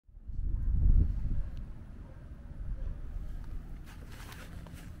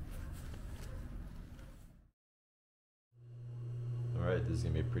this is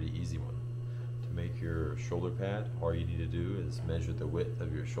going to be a pretty easy one. To make your shoulder pad, all you need to do is measure the width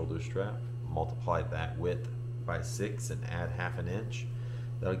of your shoulder strap, multiply that width by 6 and add ½ an inch.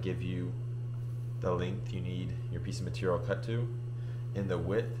 That'll give you the length you need your piece of material cut to, and the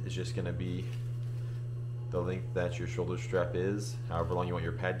width is just going to be the length that your shoulder strap is, however long you want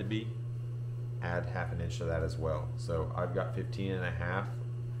your pad to be. Add ½ an inch to that as well. So I've got 15.5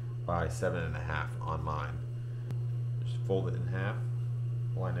 by 7.5 on mine. Just fold it in half,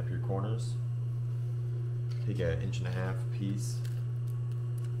 line up your corners, take an 1.5 inch piece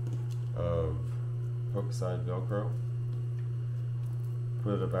of hook side Velcro,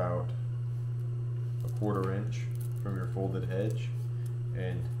 put it about a 1/4 inch from your folded edge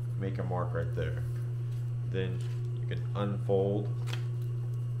and make a mark right there. Then you can unfold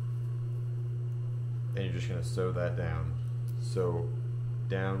and you're just going to sew that down. So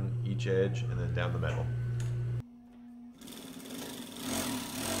down each edge and then down the middle.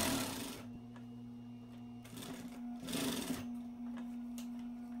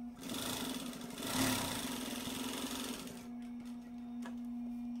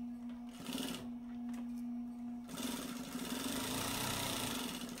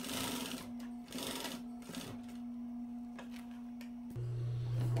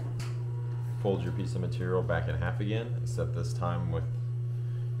 Fold your piece of material back in half again, except this time with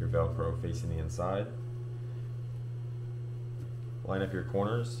your Velcro facing the inside. Line up your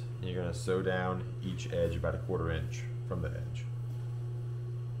corners, and you're going to sew down each edge about a 1/4 inch from the edge.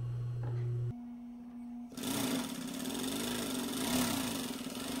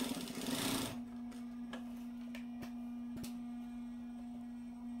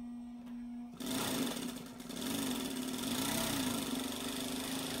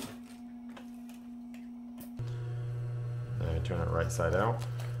 Turn it right side out.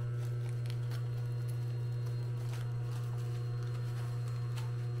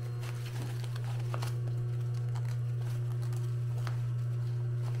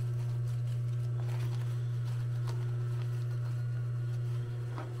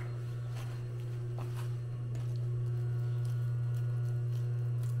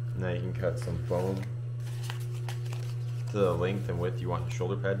 Now you can cut some foam to the length and width you want your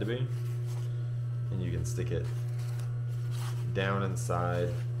shoulder pad to be, and you can stick it down inside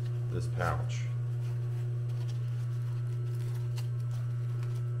this pouch.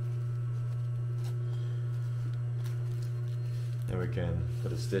 And we can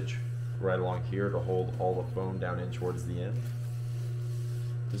put a stitch right along here to hold all the foam down in towards the end.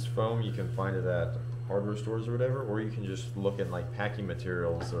 This foam, you can find it at hardware stores or whatever, or you can just look in like packing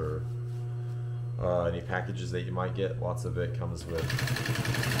materials or any packages that you might get. Lots of it comes with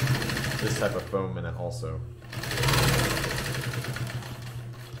this type of foam in it also.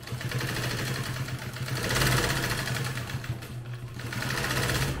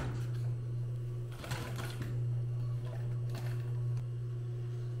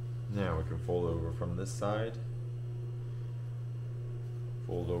 Now we can fold over from this side,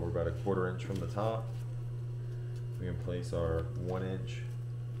 fold over about a 1/4 inch from the top. We can place our 1 inch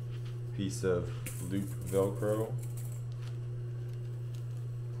piece of loop Velcro,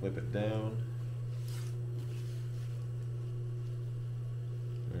 clip it down.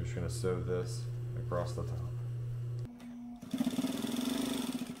 We're just going to sew this across the top.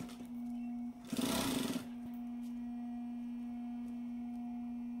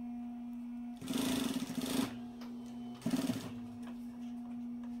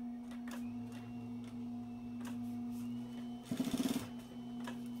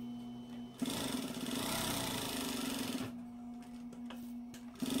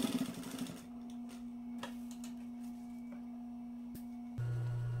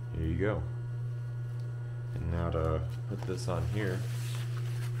 Here you go. And now to put this on here,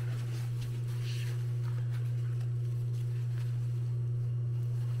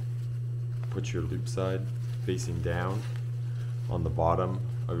 put your loop side facing down on the bottom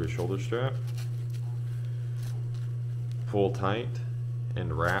of your shoulder strap. Pull tight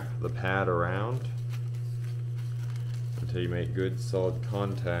and wrap the pad around until you make good solid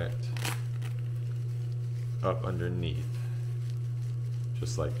contact up underneath.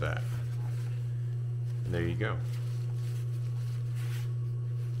 Just like that. And there you go.